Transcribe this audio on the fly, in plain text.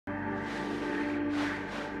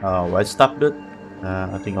Why stop that?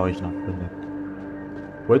 I think I was not doing that.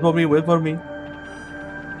 Wait for me, wait for me.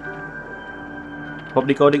 Hope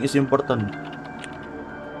decoding is important.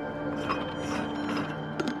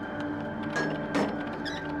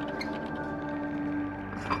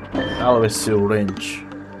 Always still range.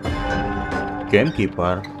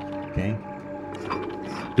 Gamekeeper. Okay.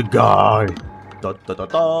 The guy. Da da da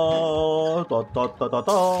da da da da da da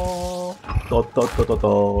da da da da da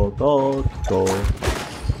da.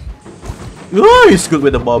 Oh, he's good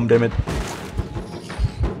with the bomb, damn it.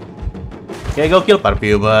 Okay, go kill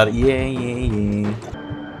Perfumer. Yeah, yeah, yeah.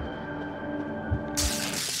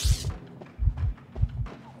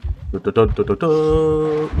 What the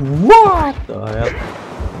hell?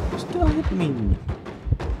 Still hit me.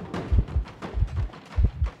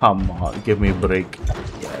 Come on, give me a break.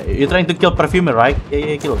 Yeah, you're trying to kill Perfumer, right?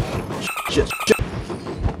 Yeah, kill. Shit.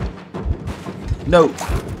 No.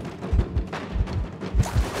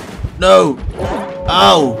 No.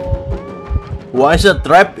 Ow. Why is a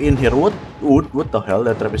trap in here? What the hell?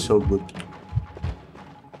 That trap is so good.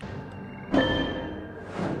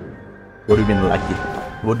 What do you mean lucky?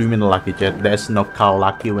 What do you mean lucky, chat? There's no call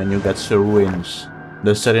lucky when you get syringe.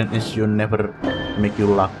 The syringe is you never make you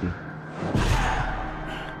lucky.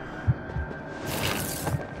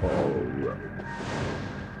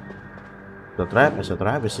 Is a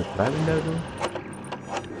trap in there too?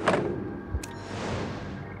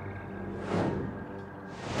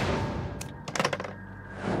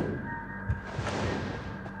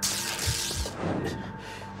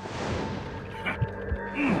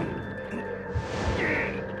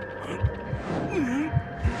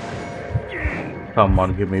 Come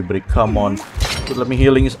on, give me a break. Come on. Let me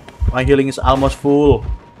healing is my healing is almost full.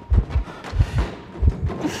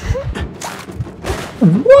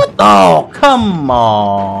 What? Oh, come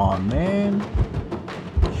on, man.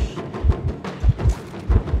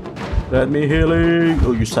 Let me healing.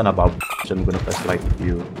 Oh, you son of a bitch. I'm gonna press like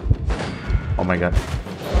you. Oh my god.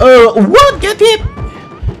 Oh, what? Get hit.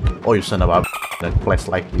 Oh, you son of a bitch. That flash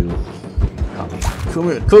like you. Come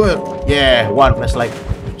here. Yeah, one flash like.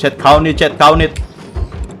 Chat count it.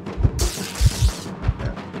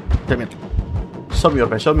 Damn it. Show me your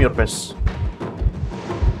face.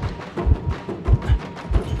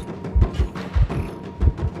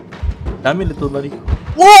 Damn it, little buddy.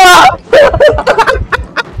 What?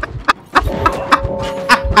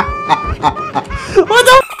 What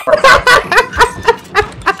the?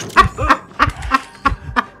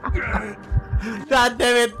 God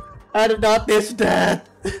damn it! I did not notice that.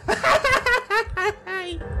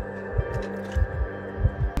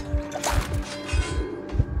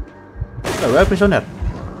 Where prisoner?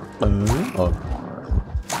 Oh.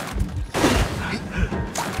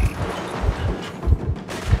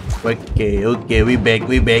 Okay, we back.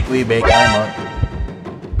 I'm out.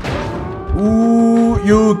 Ooh,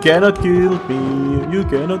 you cannot kill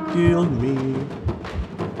me.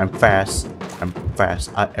 I'm fast.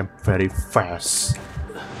 I am very fast.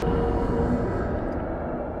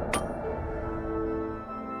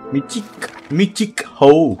 Michik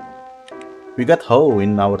Ho. We got Ho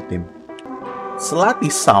in our team.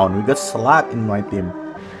 Slutty sound. We got slut in my team.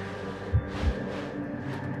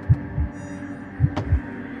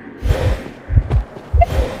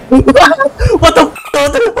 What the f***?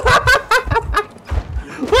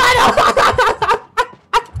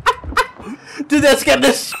 Dude, that scared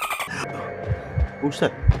the sh**. Who's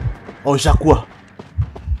that? Oh, it's Aqua.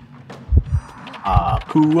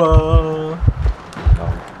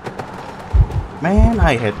 Man,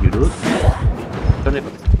 I hate you, dude.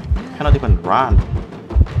 Cannot even run.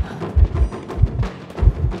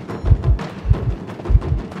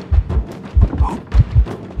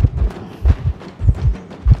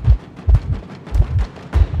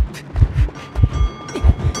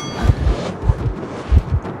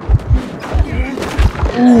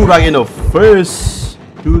 Ooh, right in the face.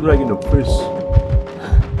 Dude, right in the face.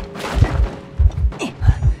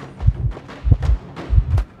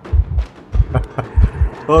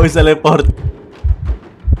 Oh, it's a teleport.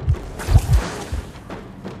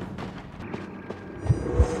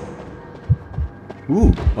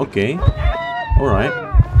 Ooh, okay. Alright.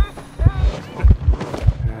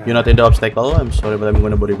 You're not in the obstacle. I'm sorry, but I'm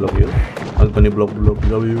gonna body block you. I'm gonna block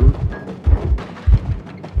you.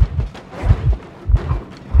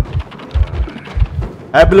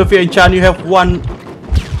 I believe you, Enchan, you have one.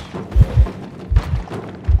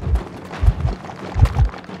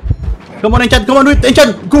 Come on, Enchan, come on, do it,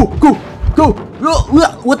 Enchan! Go!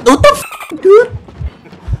 What the f***, dude?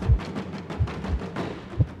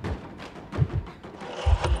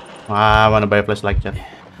 I wanna buy a flashlight, chat.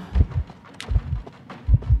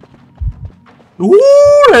 Woo!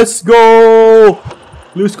 Let's go!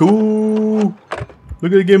 Let's go! Look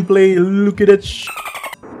at the gameplay. Look at that sh.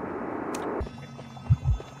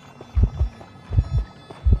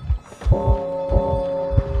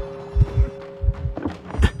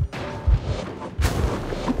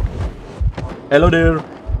 Hello there.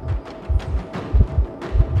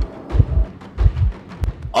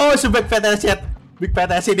 Oh, it's a big fat ass yet. Big fat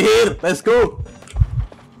ass in here. Let's go.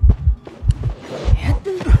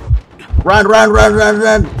 Run, run, run, run,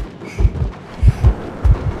 run.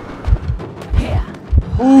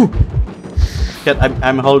 Ooh. Shit,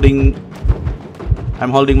 I'm holding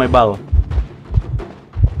my ball.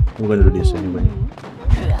 I'm gonna do this anyway.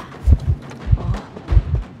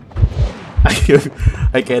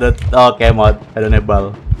 I cannot. Oh, cannot. I don't have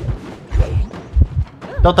ball.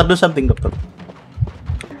 Doctor, do something, doctor.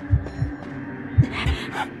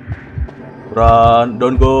 Run!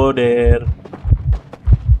 Don't go there.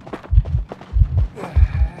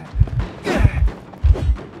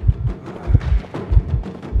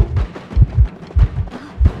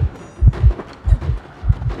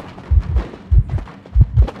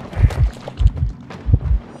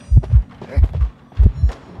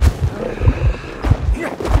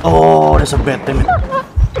 Oh, there's a bad damn it.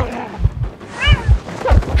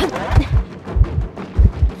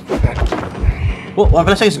 Oh, one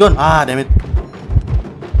flashlight is gone. Ah, damn it.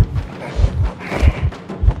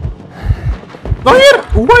 Go here!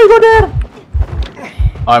 Why go there?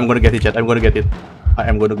 Oh, I'm gonna get it, chat. I'm gonna get it. I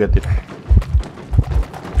am gonna get it.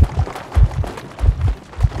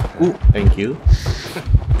 Ooh, thank you.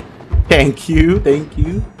 Thank you, thank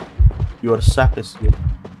you. Your sack is good.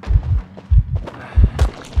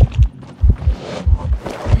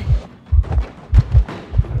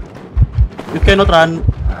 You cannot run.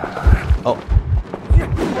 Oh.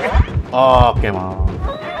 Oh, come on.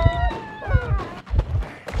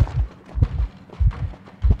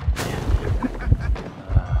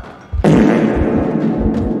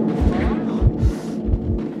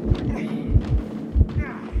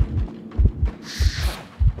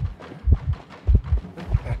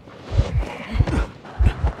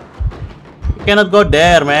 You cannot go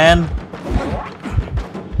there, man.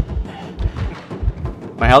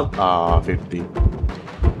 My health? Ah, 50.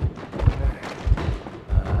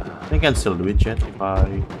 I can still do it, chat, if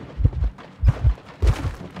I...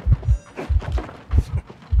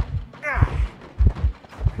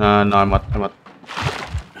 No, I'm not.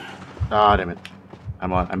 Ah, damn it.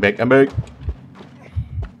 I'm back. I'm back.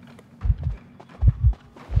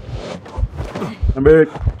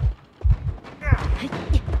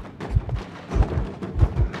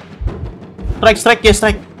 Strike, yes,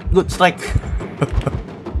 strike. Good, strike.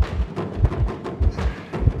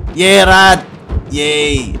 Yeah, rat.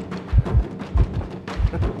 Yay.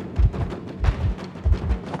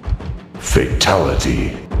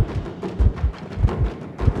 Fatality.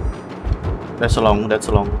 That's long.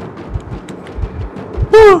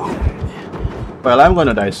 Woo. Well, I'm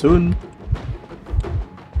gonna die soon.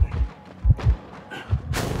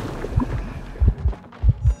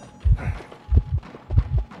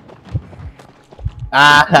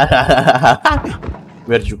 Ah,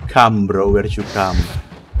 where'd you come, bro? Where'd you come?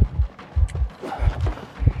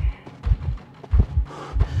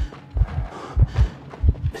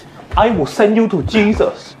 I will send you to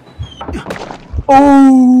Jesus.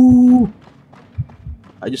 Oh!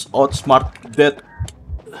 I just outsmart that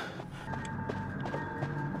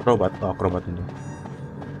robot. Oh, robot ini.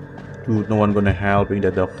 Dude, no one gonna helping the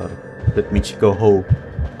doctor. That means you go Ho.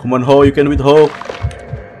 Come on, Ho, you can with Ho.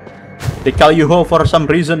 They call you Ho for some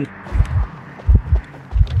reason.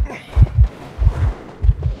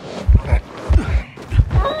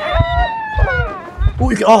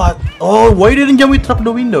 Oh, why didn't you trap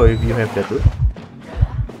the window if you have that, dude?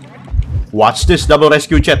 Watch this double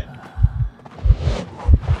rescue, chat.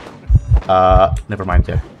 Never mind,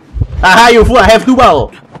 chat. Aha, you fool! I have 2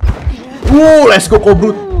 ball. Woo, let's go,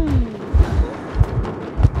 Kobrut.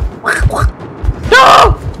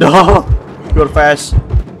 No, you're fast.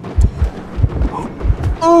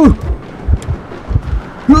 Oh,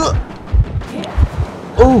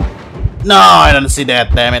 no, I don't see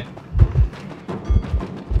that. Damn it.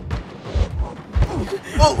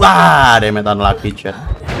 Oh, damn it, unlucky, chat.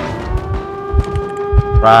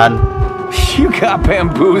 Run. You got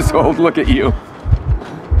bamboozled. Look at you.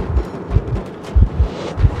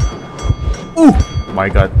 Oh my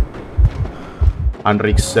god.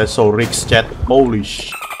 Unrix, so Rix, chat. Holy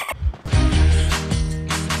sh.